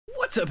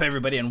What's up,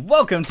 everybody, and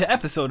welcome to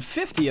episode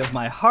 50 of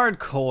my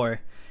hardcore.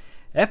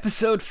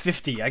 Episode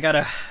 50. I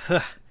gotta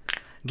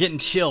getting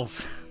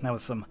chills. That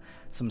was some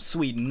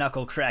sweet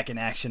knuckle cracking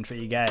action for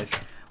you guys.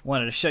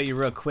 Wanted to show you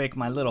real quick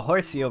my little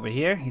horsey over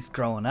here. He's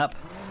growing up,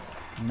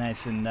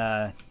 nice and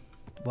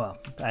well,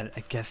 I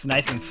guess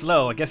nice and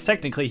slow. I guess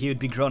technically he would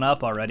be grown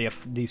up already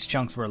if these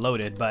chunks were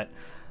loaded. But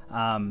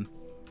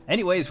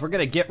anyways, we're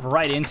gonna get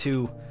right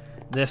into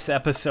this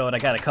episode. I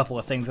got a couple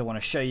of things I want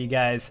to show you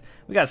guys.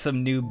 We got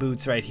some new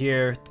boots right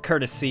here,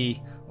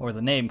 courtesy, or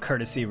the name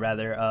courtesy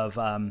rather, of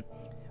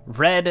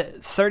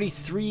Red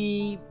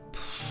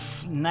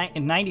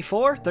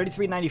 3394?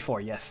 3394,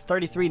 yes,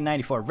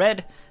 3394.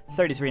 Red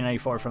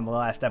 3394 from the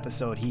last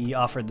episode. He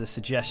offered the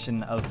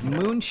suggestion of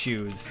moon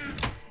shoes.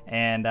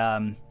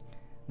 And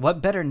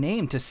what better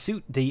name to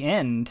suit the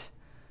end,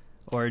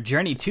 or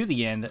journey to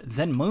the end,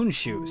 than moon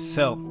shoes?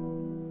 So,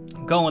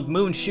 I'm going with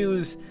moon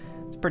shoes.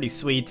 Pretty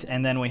sweet.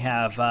 And then we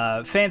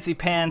have fancy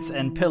pants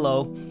and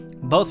pillow,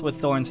 both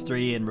with thorns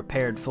 3 and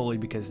repaired fully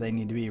because they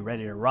need to be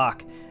ready to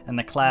rock. And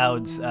the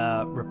clouds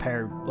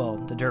repaired, well,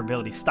 the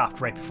durability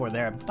stopped right before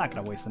there. I'm not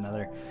gonna waste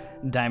another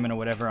diamond or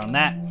whatever on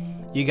that.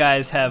 You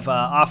guys have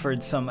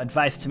offered some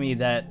advice to me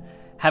that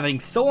having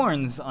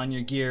thorns on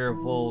your gear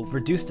will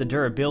reduce the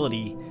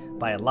durability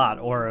by a lot,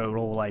 or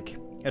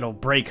it'll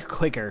break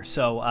quicker.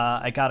 So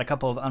I got a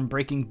couple of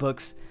unbreaking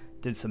books,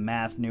 did some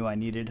math, knew I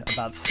needed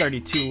about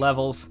 32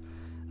 levels.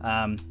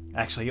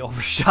 Actually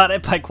overshot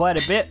it by quite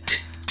a bit,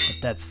 but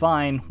that's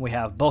fine. We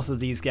have both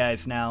of these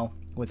guys now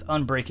with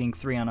Unbreaking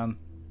 3 on them.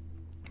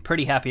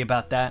 Pretty happy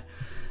about that.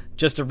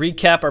 Just to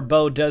recap, our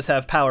bow does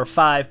have power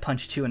 5,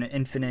 punch 2, and an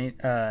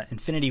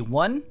infinity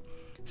 1.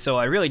 So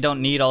I really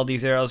don't need all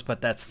these arrows,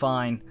 but that's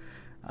fine.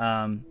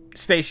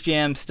 Space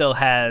Jam still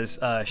has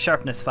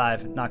sharpness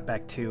 5,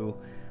 knockback 2,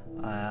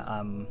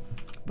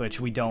 which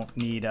we don't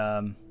need.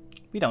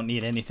 We don't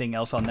need anything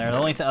else on there. The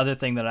only other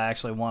thing that I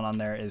actually want on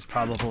there is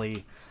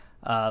probably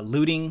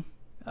looting.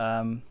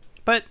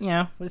 But, you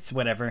know, it's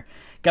whatever.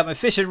 Got my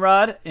fishing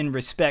rod in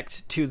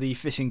respect to the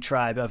fishing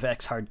tribe of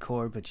X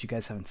Hardcore, but you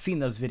guys haven't seen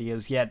those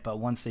videos yet. But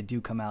once they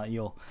do come out,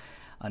 you'll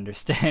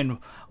understand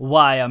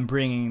why I'm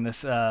bringing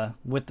this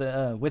with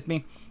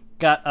me.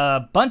 Got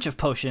a bunch of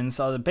potions,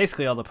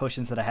 basically all the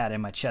potions that I had in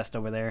my chest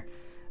over there.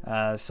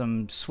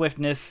 Some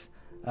swiftness,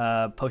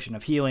 potion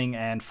of healing,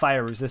 and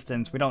fire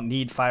resistance. We don't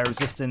need fire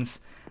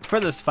resistance for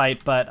this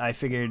fight, but I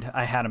figured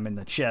I had them in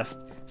the chest,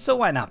 so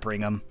why not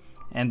bring them?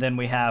 And then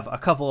we have a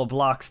couple of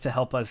blocks to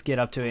help us get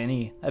up to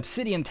any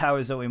obsidian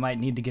towers that we might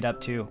need to get up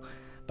to,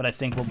 but I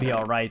think we'll be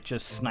alright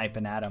just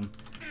sniping at them.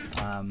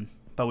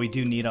 But we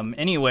do need them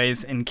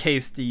anyways in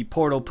case the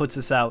portal puts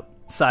us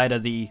outside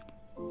of the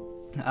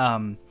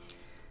end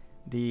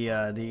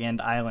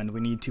island we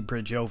need to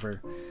bridge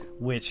over,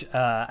 which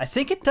I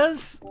think it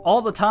does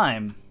all the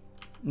time.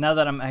 Now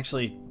that I'm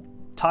actually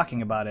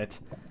talking about it,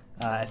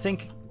 I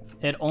think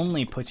it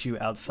only puts you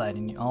outside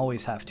and you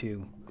always have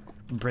to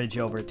bridge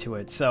over to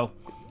it. So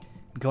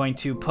I'm going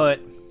to put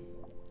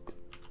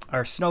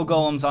our snow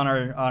golems on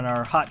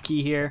our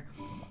hotkey here,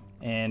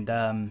 and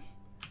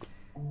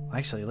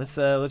actually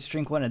let's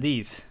drink one of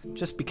these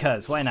just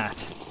because, why not?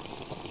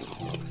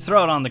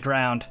 Throw it on the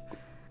ground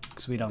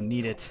because we don't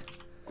need it.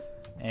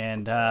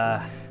 And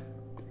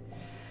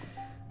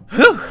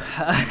whew,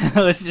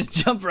 let's just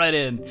jump right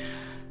in.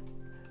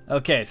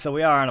 Okay, so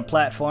we are on a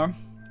platform,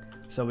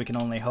 so we can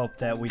only hope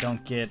that we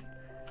don't get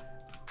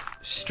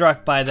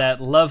struck by that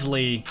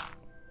lovely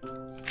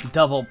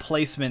double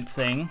placement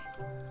thing,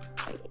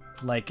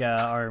 like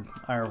our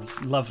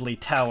lovely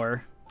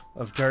tower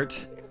of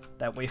dirt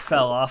that we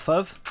fell off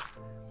of.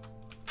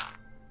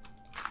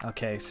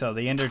 Okay, so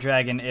the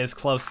Enderdragon is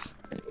close.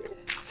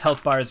 His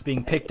health bar is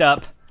being picked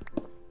up.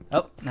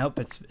 Oh, nope,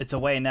 it's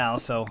away now,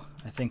 so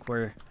I think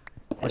we're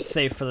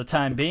safe for the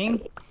time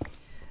being.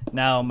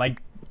 Now my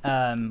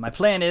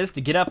plan is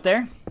to get up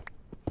there,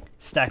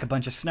 stack a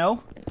bunch of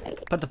snow,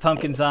 put the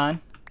pumpkins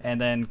on,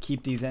 and then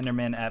keep these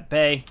Endermen at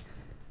bay.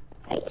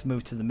 Let's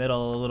move to the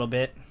middle a little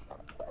bit.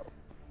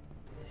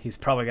 He's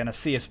probably going to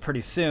see us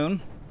pretty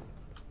soon.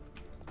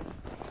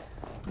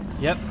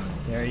 Yep,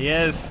 there he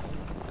is.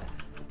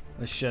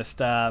 Let's just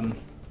take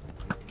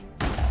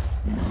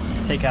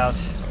out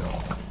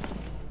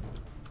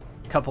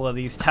a couple of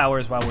these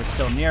towers while we're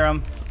still near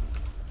him,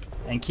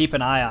 and keep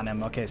an eye on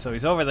him. Okay, so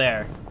he's over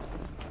there.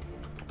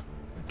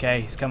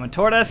 Okay, he's coming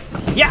toward us.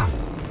 Yeah!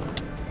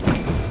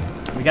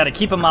 We gotta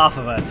keep him off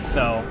of us,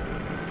 so...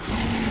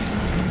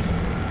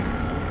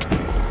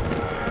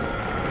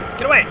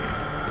 Get away!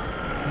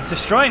 He's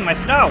destroying my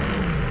snow!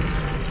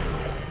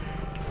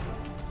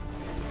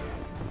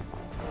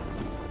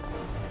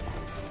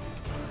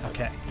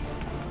 Okay.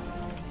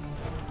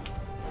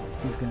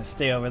 He's gonna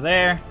stay over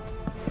there.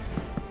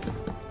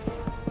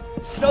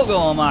 Snow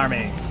Golem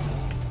Army!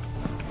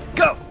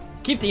 Go!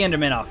 Keep the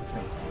Enderman off of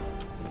me.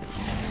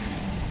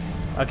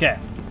 Okay,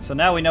 so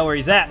now we know where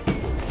he's at.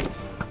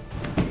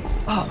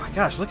 Oh my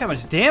gosh, look how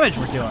much damage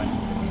we're doing.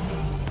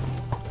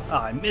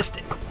 Oh, I missed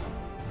it.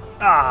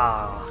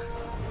 Ah,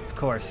 of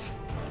course.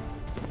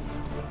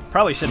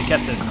 Probably should have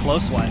kept this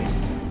close one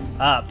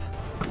up.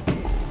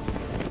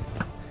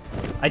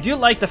 I do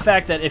like the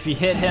fact that if you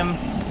hit him,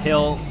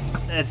 he'll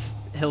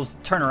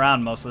turn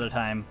around most of the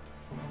time.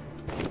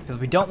 Because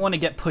we don't want to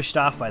get pushed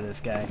off by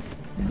this guy.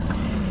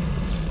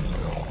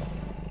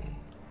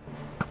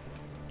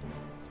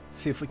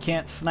 See if we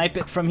can't snipe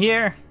it from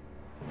here.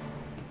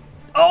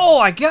 Oh,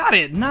 I got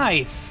it!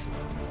 Nice!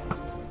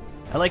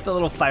 I like the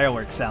little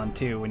fireworks sound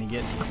too when he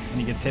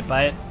gets hit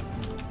by it.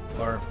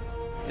 Or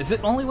is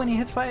it only when he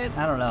hits by it?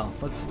 I don't know.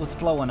 Let's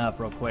blow one up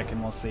real quick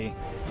and we'll see.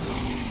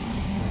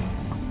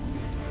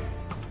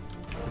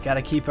 We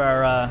gotta keep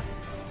our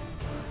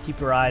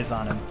eyes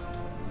on him.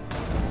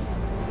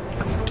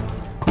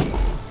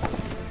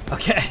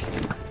 Okay.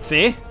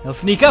 See? He'll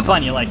sneak up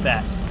on you like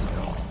that.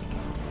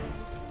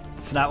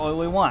 It's not what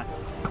we want.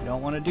 We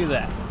don't want to do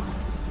that.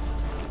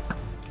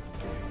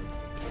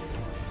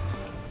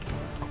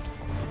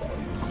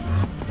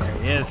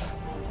 There he is.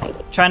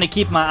 Trying to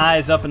keep my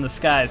eyes up in the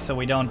skies so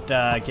we don't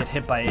get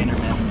hit by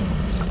Enderman.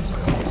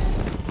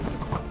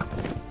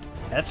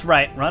 That's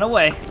right. Run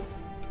away.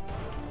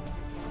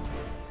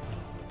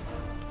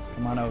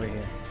 Come on over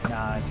here.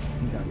 Nah,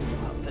 he's already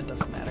up. That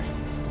doesn't matter.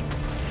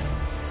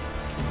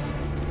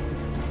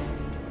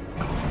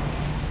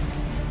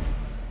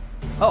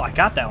 Oh, I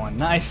got that one.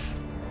 Nice.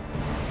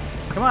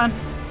 Come on.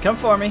 Come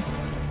for me.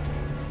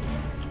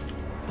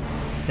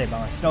 Stay by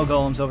my snow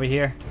golems over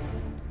here,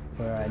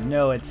 where I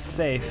know it's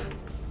safe.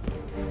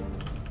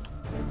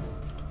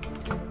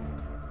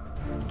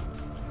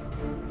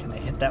 Can I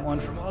hit that one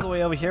from all the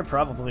way over here?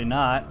 Probably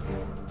not.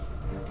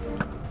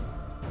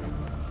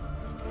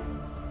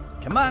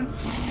 Come on.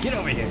 Get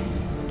over here.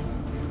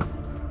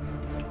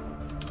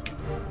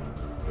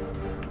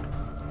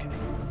 Okay.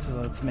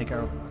 Let's make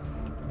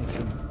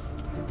some...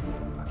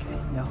 Okay,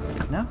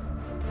 no.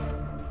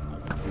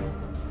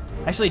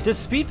 Actually, does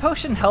Speed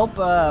Potion help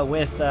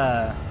with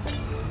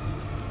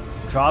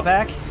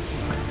drawback?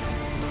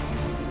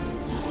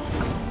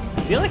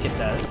 I feel like it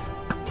does.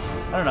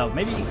 I don't know,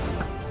 maybe...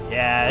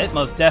 Yeah, it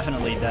most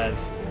definitely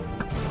does.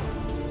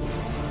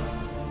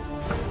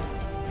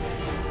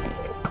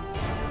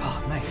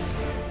 Oh, nice.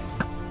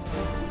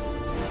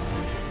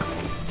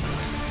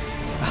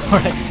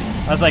 Alright.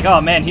 I was like, oh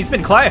man, he's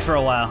been quiet for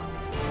a while.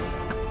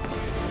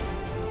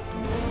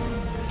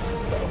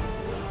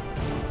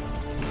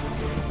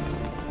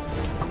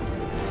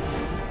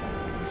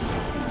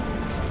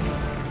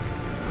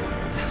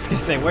 I was gonna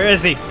say, where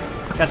is he?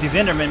 Got these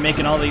Endermen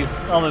making all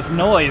this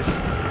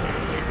noise.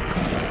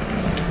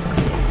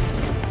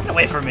 Get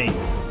away from me!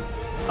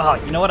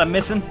 Oh, you know what I'm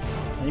missing?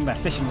 I need my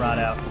fishing rod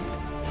out.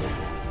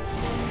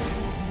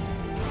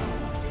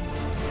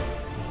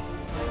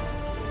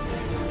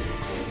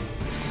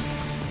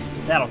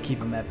 That'll keep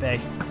him at bay.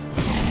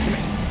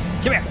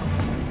 Come here!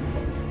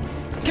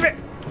 Come here!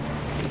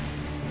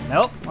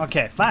 Nope.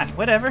 Okay, fine.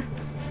 Whatever.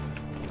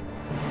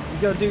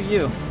 You go do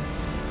you.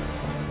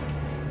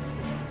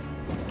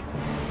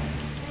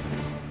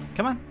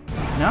 Come on.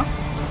 No?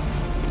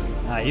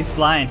 Ah, he's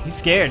flying. He's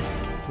scared.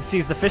 He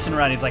sees the fishing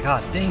rod. He's like,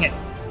 oh, dang it.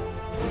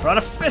 Brought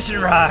a fishing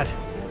rod.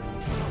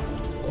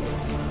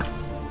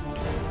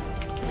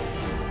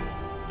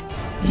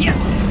 Yeah.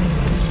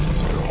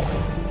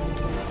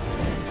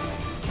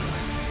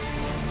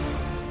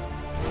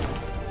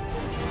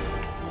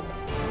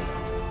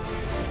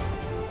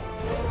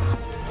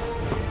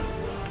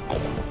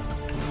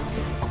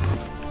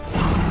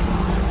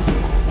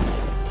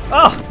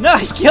 Oh, no,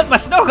 he killed my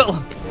snow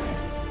golem.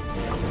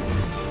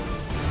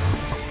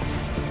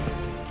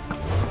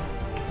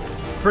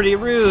 Pretty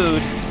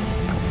rude.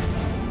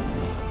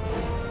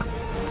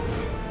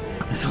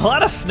 There's a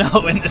lot of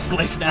snow in this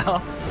place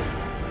now.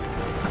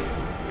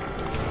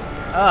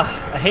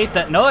 Ah, I hate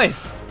that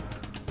noise.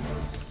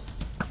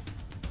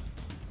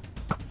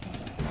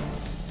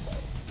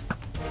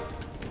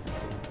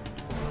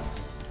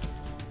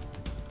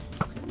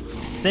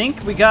 I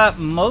think we got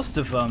most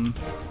of them.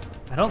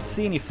 I don't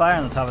see any fire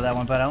on the top of that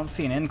one, but I don't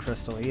see an end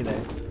crystal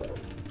either.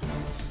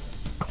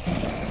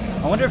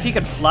 I wonder if he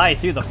could fly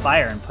through the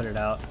fire and put it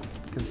out.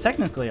 Because it's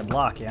technically a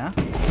block, yeah?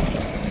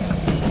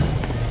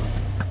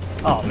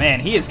 Oh man,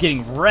 he is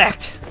getting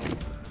wrecked.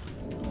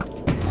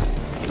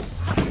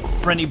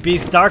 Brittany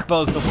Beast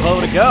Darkbow's the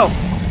bow to go.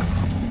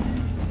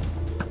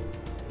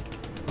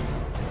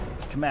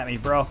 Come at me,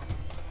 bro.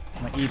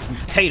 I'm gonna eat some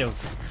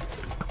potatoes.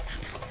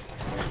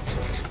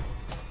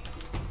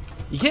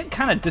 You get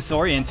kind of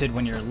disoriented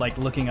when you're like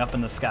looking up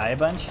in the sky a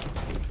bunch.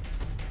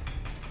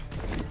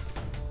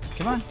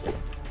 Come on.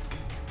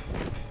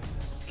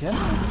 Come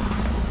on.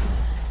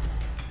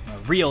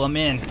 Reel him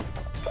in.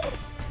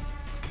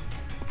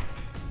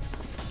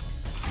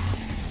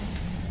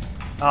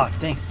 Oh,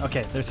 dang.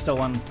 Okay, there's still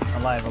one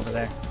alive over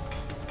there.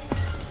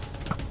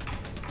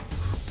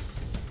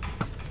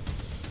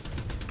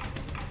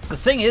 The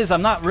thing is,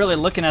 I'm not really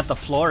looking at the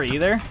floor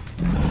either.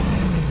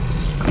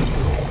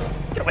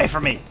 Get away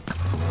from me!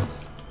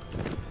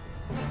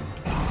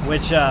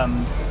 Which,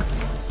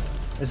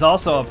 is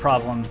also a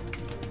problem.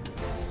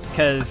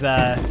 Because,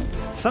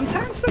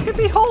 sometimes there could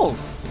be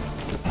holes.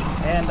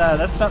 And,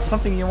 that's not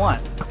something you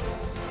want.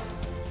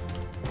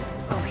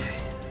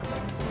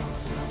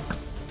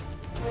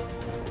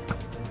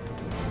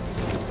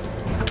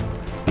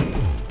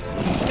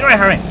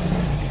 away from me!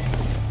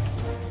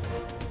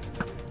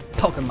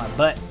 Poking my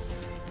butt.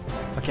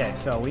 Okay,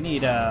 so we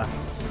need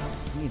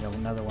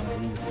another one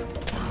of these.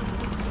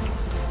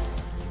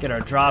 Get our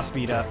draw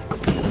speed up.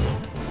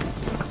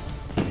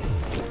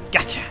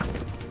 Gotcha!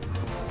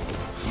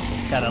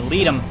 Gotta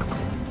lead him.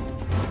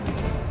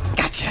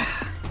 Gotcha!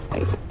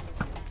 I'm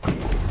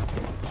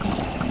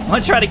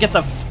gonna try to get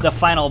the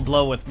final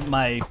blow with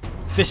my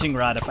fishing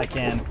rod if I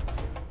can.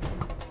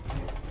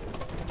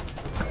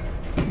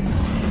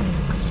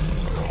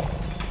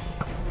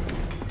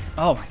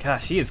 Oh my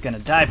gosh, he is gonna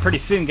die pretty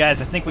soon,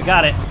 guys. I think we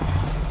got it.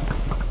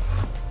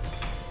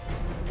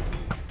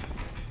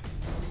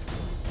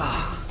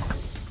 Oh.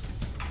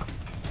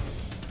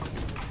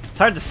 It's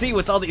hard to see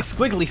with all these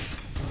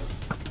squigglies.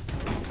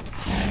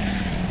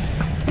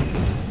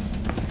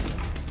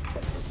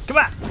 Come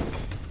on!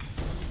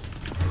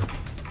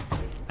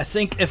 I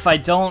think if I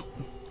don't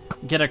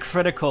get a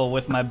critical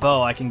with my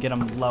bow, I can get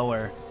him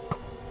lower.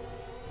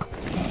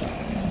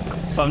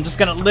 So I'm just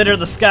gonna litter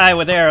the sky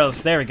with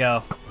arrows. There we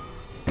go.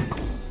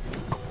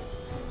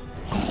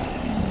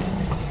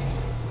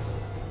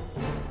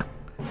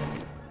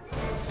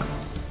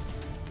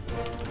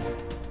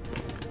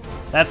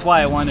 That's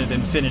why I wanted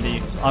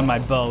infinity on my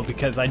bow,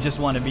 because I just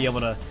want to be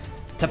able to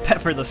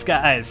pepper the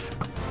skies.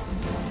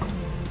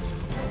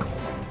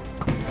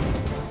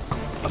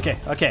 Okay,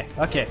 okay,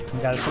 okay. We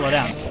gotta slow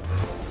down.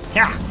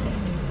 Yeah.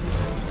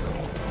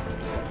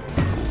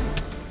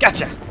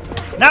 Gotcha.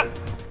 No.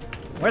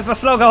 Where's my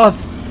snow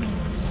golems?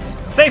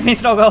 Save me,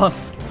 snow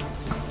golems.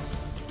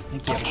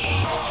 Thank you.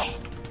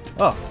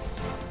 Oh.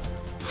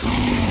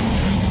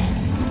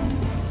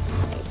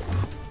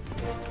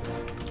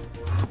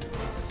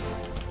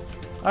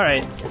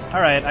 Alright,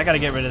 alright, I gotta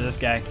get rid of this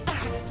guy.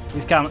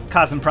 He's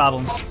causing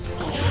problems.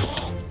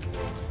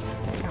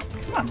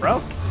 Come on,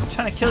 bro. I'm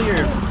trying to kill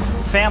your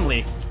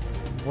family.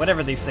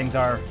 Whatever these things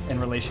are in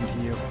relation to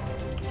you.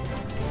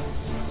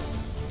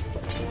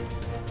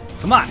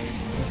 Come on,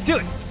 let's do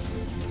it.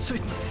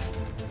 Sweetness.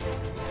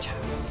 Come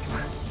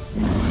on.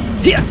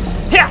 Here!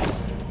 Here!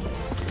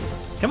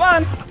 Come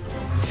on!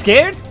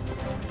 Scared?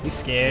 He's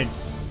scared.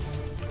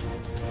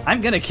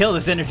 I'm gonna kill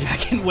this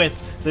Enderdragon with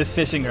this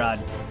fishing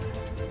rod.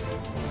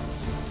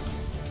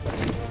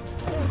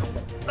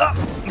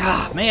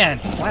 Oh, man,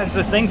 why is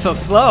the thing so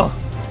slow?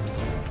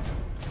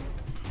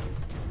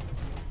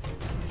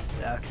 He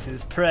stalks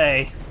his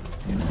prey.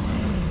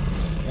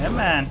 Come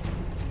on.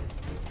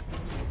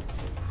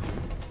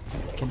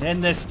 I can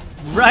end this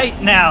right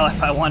now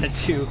if I wanted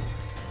to.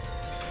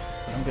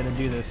 I'm gonna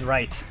do this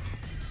right.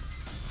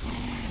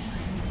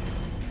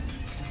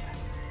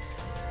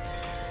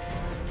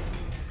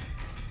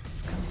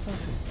 Let's come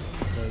closer.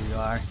 There you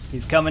are.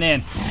 He's coming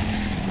in.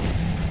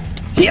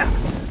 Here!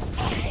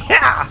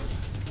 Yeah!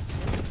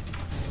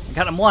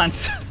 Got him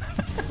once.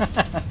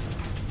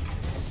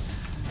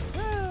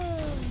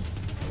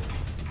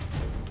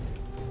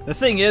 The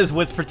thing is,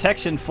 with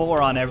protection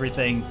 4 on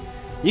everything,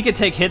 you can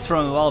take hits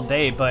from him all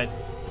day, but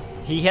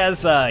he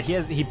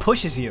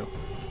pushes you,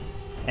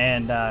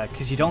 and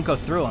because you don't go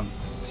through him,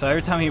 so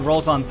every time he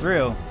rolls on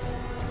through,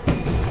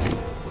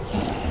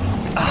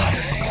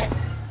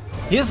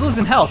 he is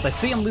losing health. I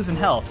see him losing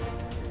health.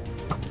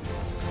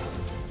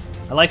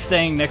 I like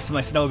staying next to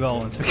my snow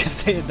golems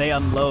because they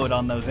unload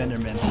on those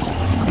Endermen.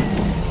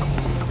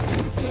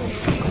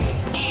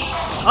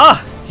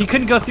 Ah! He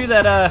couldn't go through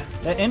that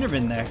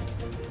Enderman there.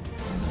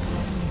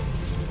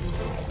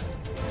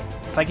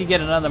 If I could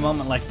get another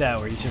moment like that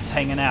where he's just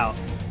hanging out,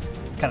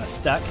 he's kind of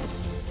stuck,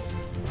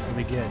 it'll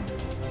be good.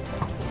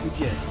 It'll be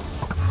good.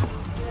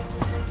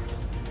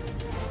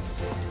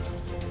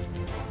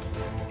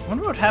 I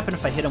wonder what would happen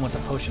if I hit him with a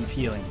potion of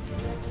healing.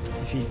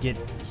 If he'd get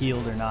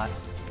healed or not.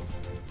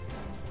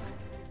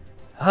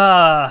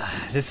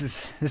 Ah, this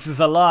is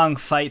a long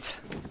fight.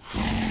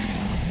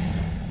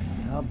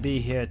 I'll be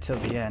here till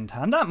the end.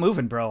 I'm not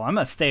moving, bro. I'm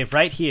gonna stay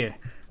right here.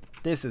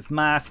 This is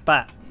my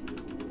spot.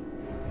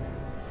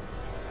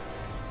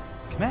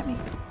 Come at me.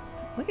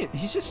 Look at,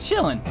 he's just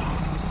chilling.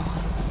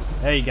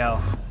 There you go.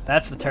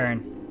 That's the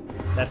turn.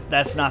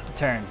 That's not the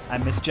turn. I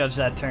misjudged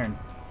that turn.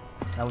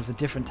 That was a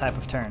different type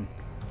of turn.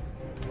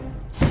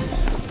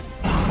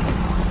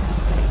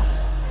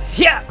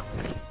 Yeah!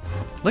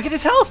 Look at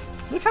his health!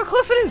 Look how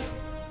close it is!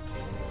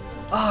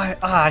 Oh,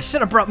 I should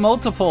have brought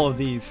multiple of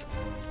these.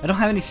 I don't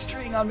have any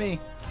string on me.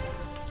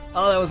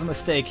 Oh, that was a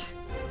mistake.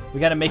 We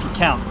gotta make it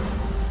count.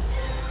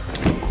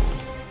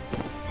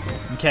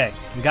 Okay,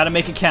 we gotta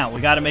make it count.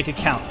 We gotta make it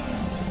count.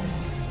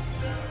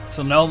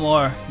 So no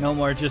more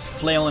just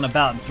flailing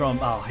about and throwing.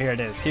 Oh, here it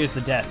is. Here's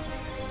the death.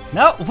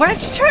 No,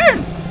 why'd you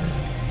turn?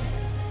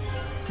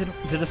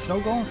 Did a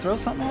snow golem throw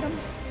something at him?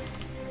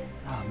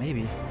 Oh,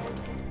 maybe.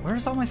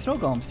 Where's all my snow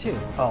golems too?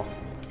 Oh.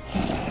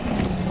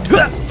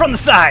 From the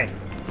side!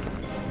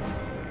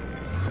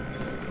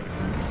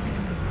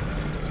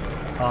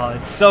 Oh,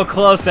 it's so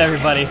close,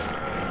 everybody.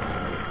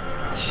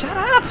 Shut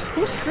up!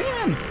 Who's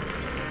screaming?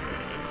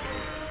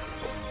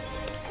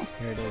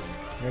 Here it is.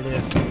 Here it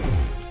is.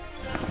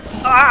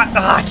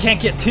 I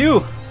can't get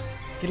 2!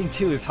 Getting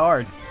 2 is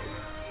hard.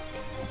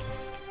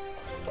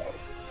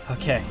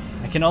 Okay,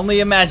 I can only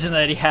imagine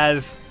that he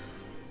has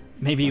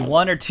maybe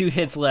 1 or 2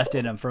 hits left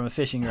in him from a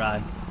fishing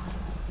rod.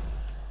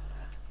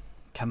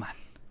 Come on.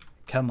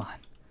 Come on.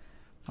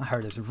 My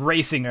heart is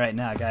racing right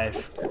now,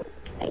 guys.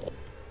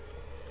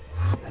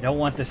 I don't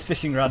want this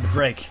fishing rod to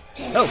break.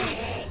 Oh!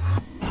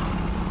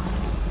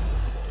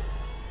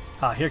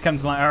 Ah, here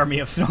comes my army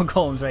of snow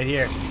golems right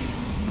here.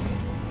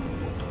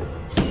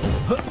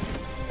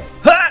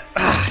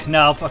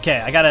 No,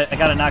 okay, I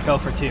gotta not go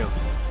for 2.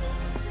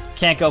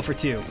 Can't go for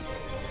 2.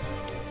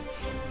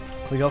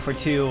 If we go for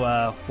 2,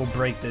 we'll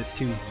break this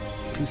too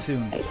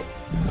soon. Going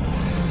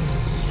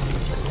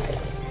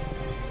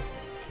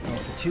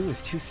for 2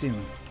 is too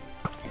soon.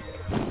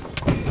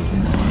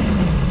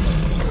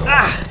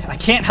 Ah! I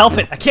can't help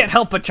it. I can't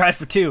help but try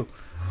for 2.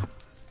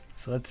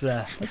 So let's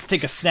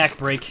take a snack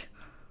break.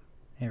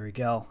 There we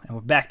go, and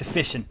we're back to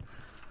fishing.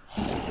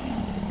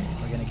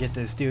 We're gonna get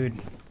this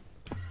dude.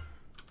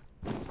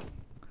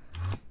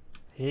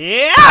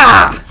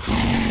 Yeah!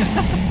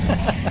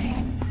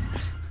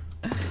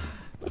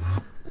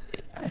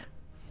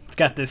 It's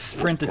got this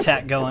sprint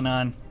attack going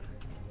on.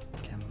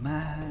 Come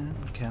on,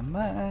 come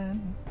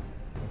on.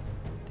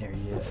 There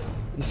he is.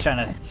 He's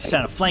trying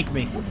to flank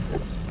me.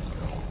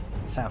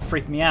 He's trying to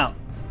freak me out.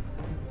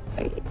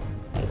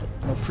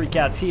 No freak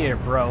outs here,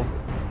 bro.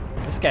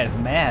 This guy's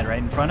mad right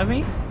in front of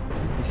me.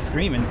 He's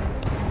screaming.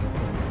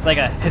 It's like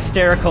a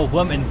hysterical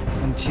woman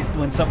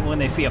when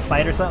they see a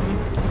fight or something.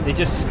 They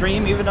just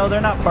scream even though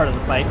they're not part of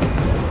the fight.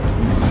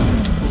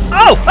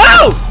 Oh!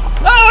 Oh!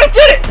 Oh! I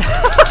did it!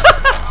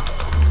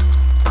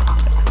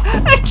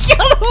 I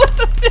killed him with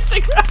the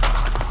fishing rod.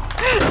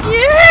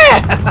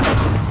 Yeah!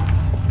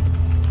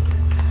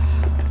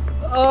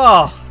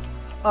 Oh!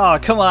 Oh,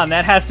 come on!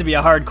 That has to be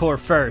a hardcore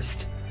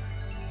first.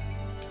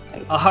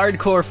 A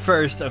hardcore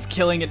first of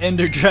killing an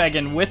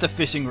Enderdragon with a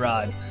fishing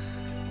rod.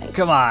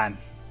 Come on.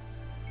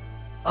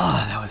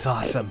 Oh, that was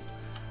awesome.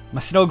 My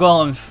snow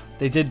golems,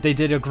 they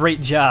did a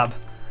great job.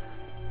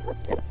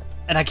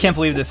 And I can't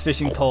believe this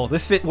fishing pole.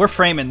 We're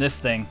framing this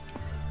thing.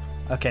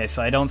 Okay,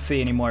 so I don't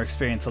see any more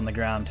experience on the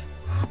ground.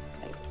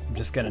 I'm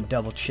just gonna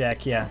double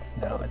check. Yeah,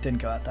 no, it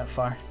didn't go out that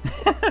far.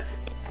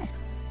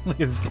 Look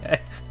at this guy.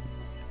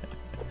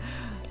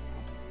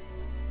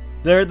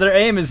 Their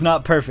aim is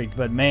not perfect,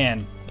 but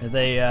man, are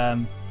they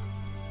I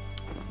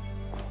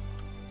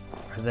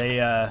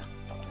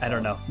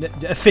don't know,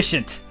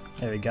 efficient.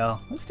 There we go.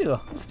 Let's do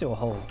a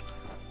whole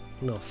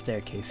little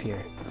staircase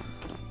here.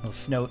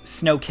 Little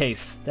snow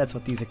case. That's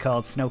what these are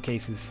called, snow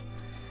cases.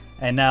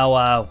 And now,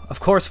 of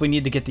course, we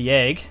need to get the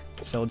egg.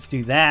 So let's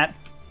do that.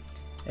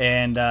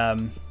 And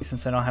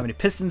since I don't have any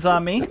pistons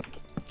on me,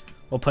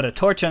 we'll put a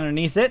torch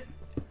underneath it,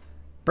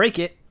 break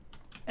it,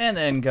 and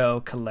then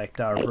go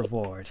collect our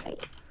reward.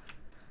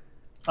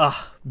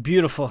 Ah, oh,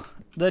 beautiful.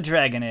 The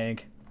dragon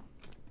egg.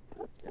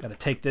 Gotta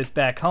take this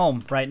back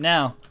home right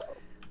now.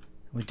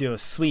 We do a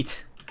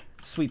sweet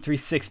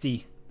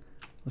 360.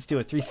 Let's do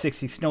a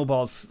 360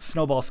 snowball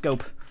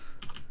scope.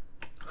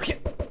 Okay.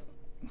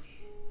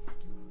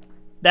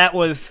 That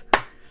was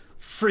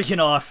freaking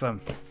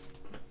awesome.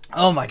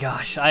 Oh my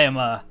gosh,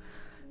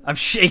 I'm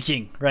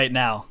shaking right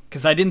now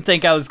because I didn't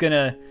think I was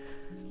gonna.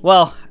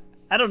 Well,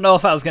 I don't know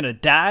if I was gonna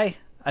die.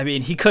 I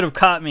mean, he could have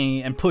caught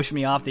me and pushed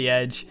me off the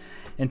edge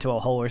into a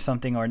hole or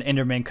something, or an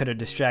Enderman could have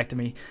distracted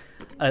me.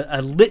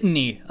 A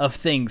litany of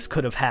things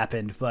could have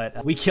happened,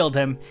 but we killed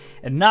him.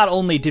 And not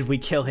only did we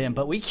kill him,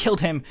 but we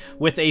killed him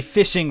with a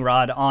fishing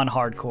rod on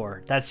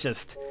hardcore.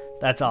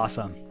 That's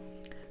awesome.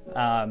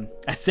 I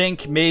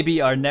think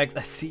maybe our next...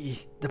 I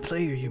see the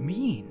player you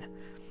mean.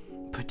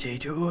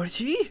 Potato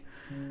orgy?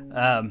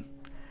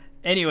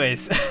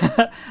 Anyways,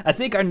 I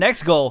think our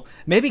next goal,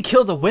 maybe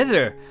kill the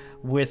wither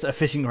with a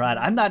fishing rod.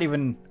 I'm not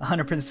even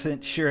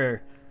 100%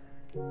 sure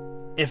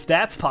if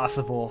that's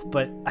possible,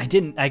 but I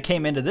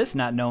came into this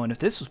not knowing if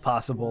this was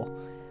possible,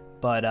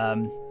 but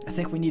I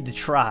think we need to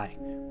try.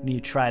 We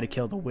need to try to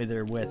kill the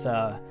wither with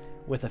a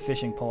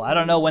fishing pole. I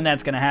don't know when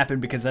that's gonna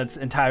happen because that's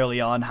entirely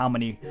on how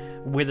many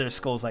wither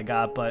skulls I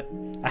got, but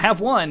I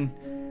have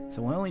 1,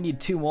 so we only need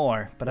 2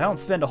 more, but I don't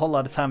spend a whole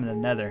lot of time in the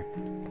nether,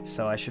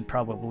 so I should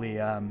probably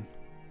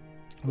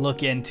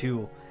look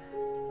into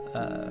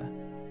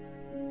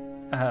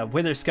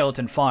wither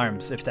skeleton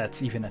farms, if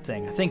that's even a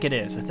thing. I think it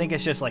is. I think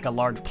it's just like a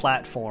large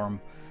platform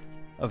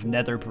of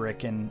nether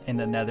brick in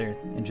the nether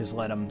and just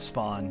let them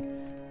spawn.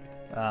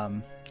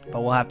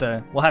 But we'll have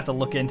to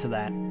look into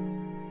that.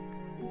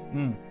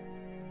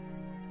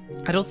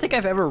 I don't think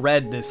I've ever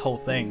read this whole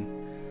thing.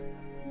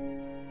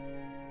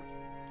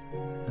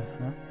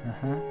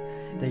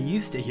 They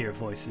used to hear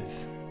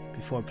voices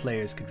before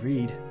players could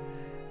read.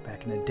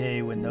 Back in the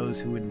day when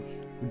those who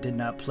did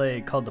not play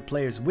called the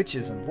players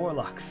witches and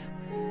warlocks.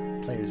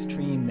 Players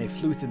dreamed they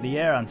flew through the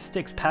air on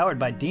sticks powered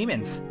by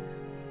demons.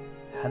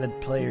 How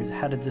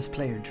did this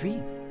player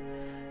dream?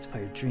 This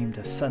player dreamed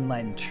of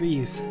sunlight and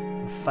trees,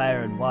 of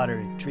fire and water.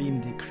 It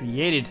dreamed it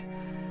created,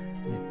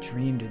 and it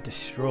dreamed it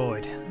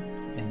destroyed,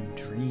 and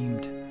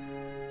dreamed.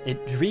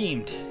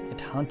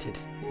 It hunted,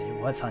 and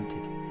it was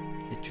hunted.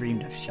 It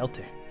dreamed of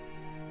shelter.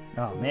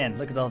 Oh man,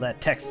 look at all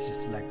that text,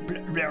 just like blah,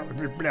 blah,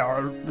 blah,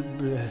 blah, blah,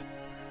 blah.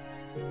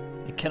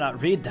 It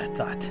cannot read that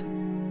thought.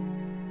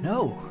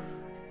 No,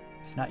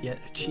 it's not yet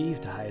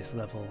achieved the highest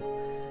level.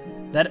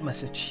 That it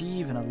must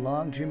achieve in a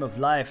long dream of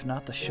life,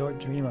 not the short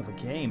dream of a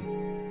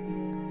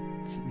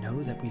game. Does it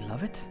know that we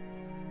love it?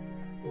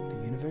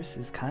 The universe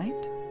is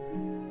kind?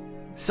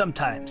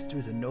 Sometimes,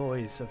 through the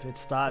noise of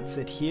its thoughts,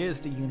 it hears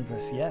the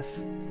universe,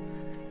 yes.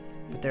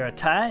 But there are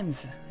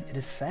times it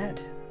is sad.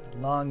 A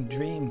long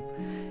dream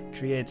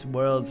creates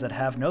worlds that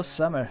have no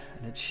summer,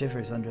 and it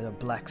shivers under the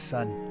black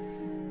sun.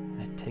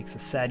 And it takes a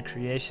sad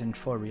creation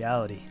for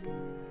reality.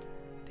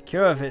 The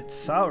cure of its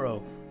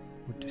sorrow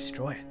would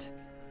destroy it.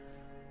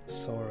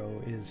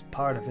 Sorrow is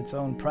part of its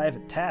own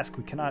private task.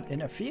 We cannot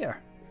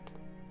interfere.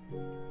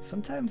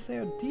 Sometimes they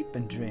are deep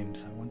in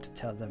dreams, I want to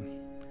tell them.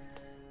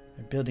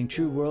 They're building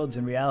true worlds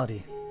in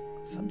reality.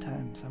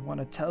 Sometimes I want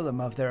to tell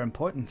them of their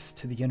importance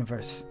to the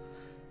universe.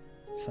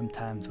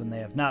 Sometimes when they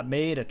have not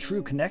made a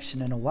true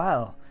connection in a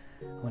while,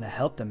 I want to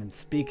help them and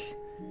speak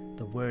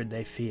the word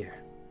they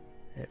fear.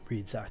 It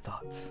reads our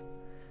thoughts.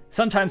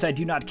 Sometimes I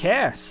do not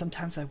care.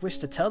 Sometimes I wish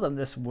to tell them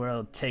this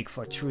world take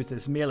for truth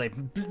is merely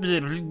blah, blah,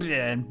 blah,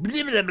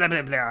 blah, blah,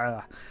 blah,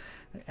 blah.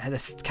 And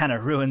this kind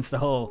of ruins the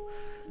whole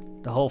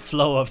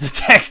flow of the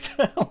text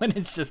when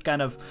it's just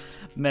kind of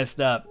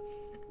messed up.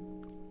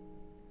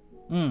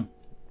 One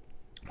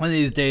of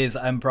these days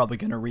I'm probably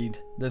gonna read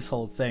this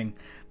whole thing,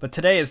 but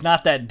today is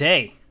not that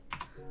day.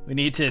 We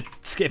need to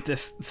skip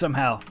this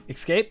somehow.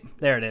 Escape?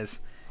 There it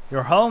is.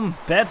 Your home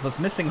bed was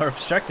missing or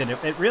obstructed.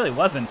 It really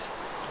wasn't.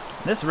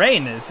 This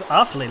rain is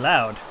awfully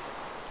loud.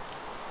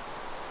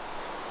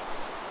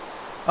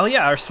 Oh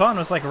yeah, our spawn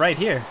was like right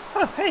here.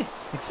 Oh, hey,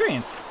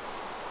 experience.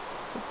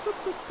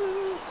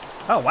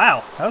 Oh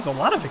wow, that was a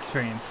lot of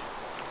experience.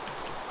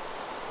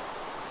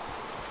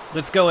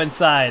 Let's go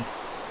inside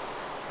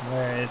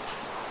where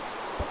it's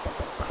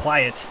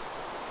quiet.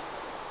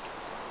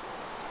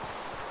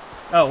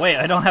 Oh wait,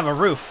 I don't have a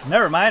roof.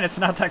 Never mind, it's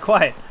not that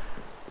quiet.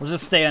 We'll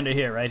just stay under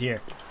here, right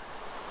here.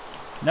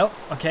 Nope,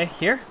 okay,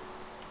 here.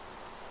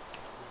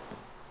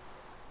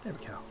 There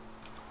we go.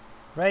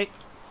 Right.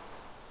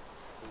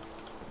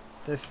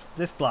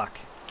 This block.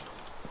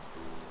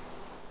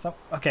 So,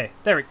 okay,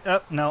 there we go.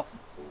 Oh, no.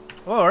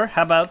 Or,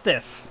 how about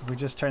this? We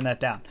just turn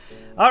that down.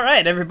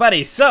 Alright,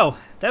 everybody, so,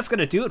 that's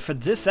gonna do it for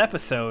this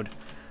episode.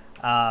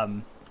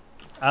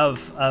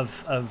 Of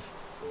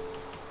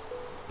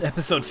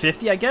episode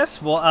 50, I guess.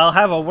 Well, I'll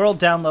have a world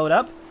download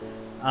up.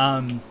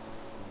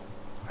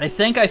 I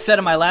think I said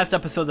in my last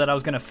episode that I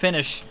was gonna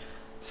finish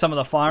some of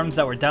the farms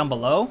that were down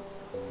below,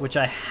 which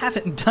I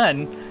haven't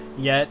done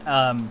yet.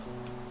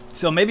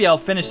 So maybe I'll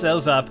finish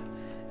those up,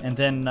 and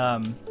then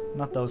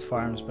not those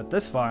farms, but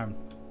this farm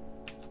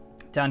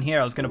down here.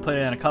 I was gonna put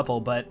in a couple,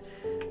 but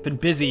I've been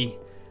busy,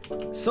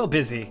 so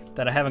busy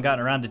that I haven't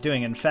gotten around to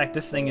doing it. In fact,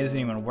 this thing isn't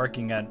even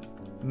working at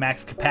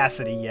max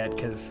capacity yet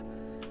because,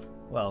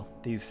 well,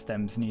 these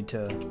stems need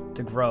to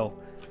grow.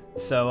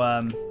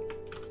 So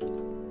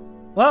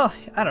well,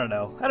 I don't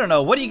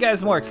know. What do you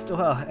guys more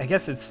well, I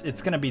guess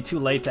it's gonna be too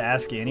late to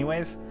ask you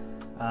anyways.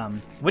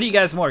 What are you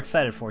guys more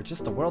excited for?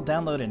 Just the world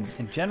download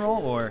in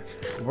general, or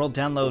the world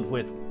download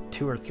with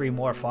 2 or 3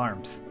 more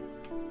farms?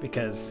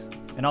 Because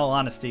in all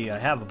honesty, I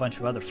have a bunch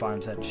of other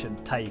farms that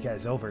should tie you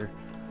guys over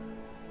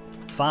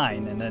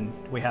fine, and then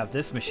we have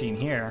this machine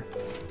here,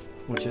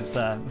 which is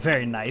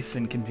very nice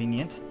and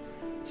convenient.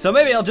 So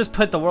maybe I'll just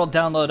put the world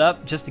download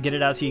up just to get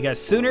it out to you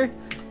guys sooner.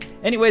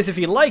 Anyways, if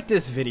you like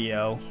this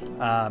video,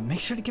 make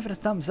sure to give it a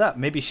thumbs up.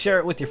 Maybe share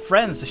it with your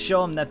friends to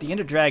show them that the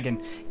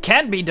Enderdragon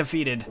can be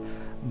defeated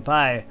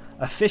by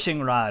a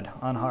fishing rod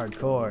on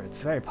hardcore.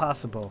 It's very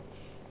possible.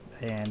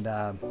 And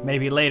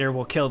maybe later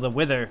we'll kill the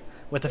Wither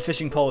with the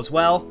fishing pole as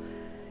well.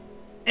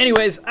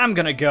 Anyways, I'm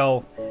gonna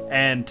go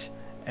and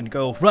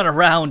go run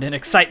around in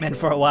excitement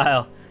for a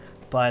while.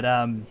 But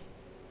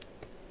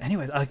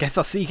anyways, I guess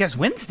I'll see you guys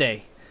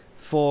Wednesday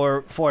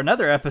for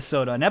another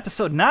episode. An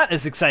episode not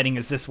as exciting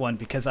as this one,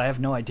 because I have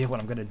no idea what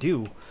I'm gonna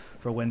do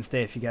for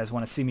Wednesday. If you guys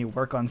want to see me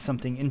work on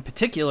something in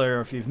particular,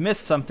 or if you've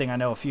missed something, I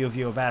know a few of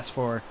you have asked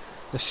for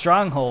the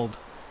Stronghold,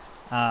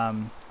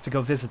 to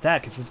go visit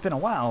that, because it's been a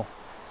while.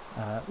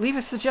 Leave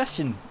a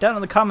suggestion down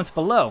in the comments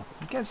below.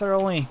 You guys are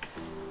only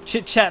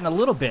chit-chatting a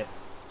little bit.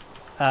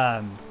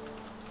 I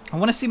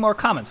want to see more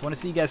comments. I want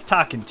to see you guys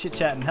talking,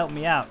 chit-chatting, help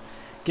me out.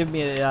 Give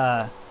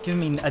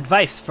me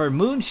advice for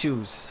moon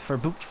shoes,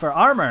 for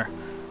armor,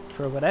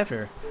 for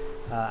whatever.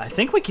 I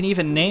think we can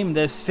even name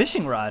this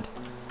fishing rod.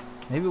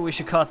 Maybe we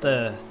should call it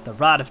the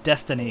Rod of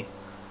Destiny,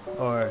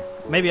 or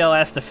maybe I'll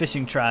ask the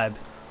fishing tribe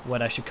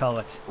what I should call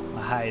it. A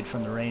hide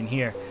from the rain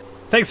here.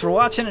 Thanks for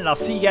watching, and I'll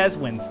see you guys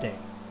Wednesday.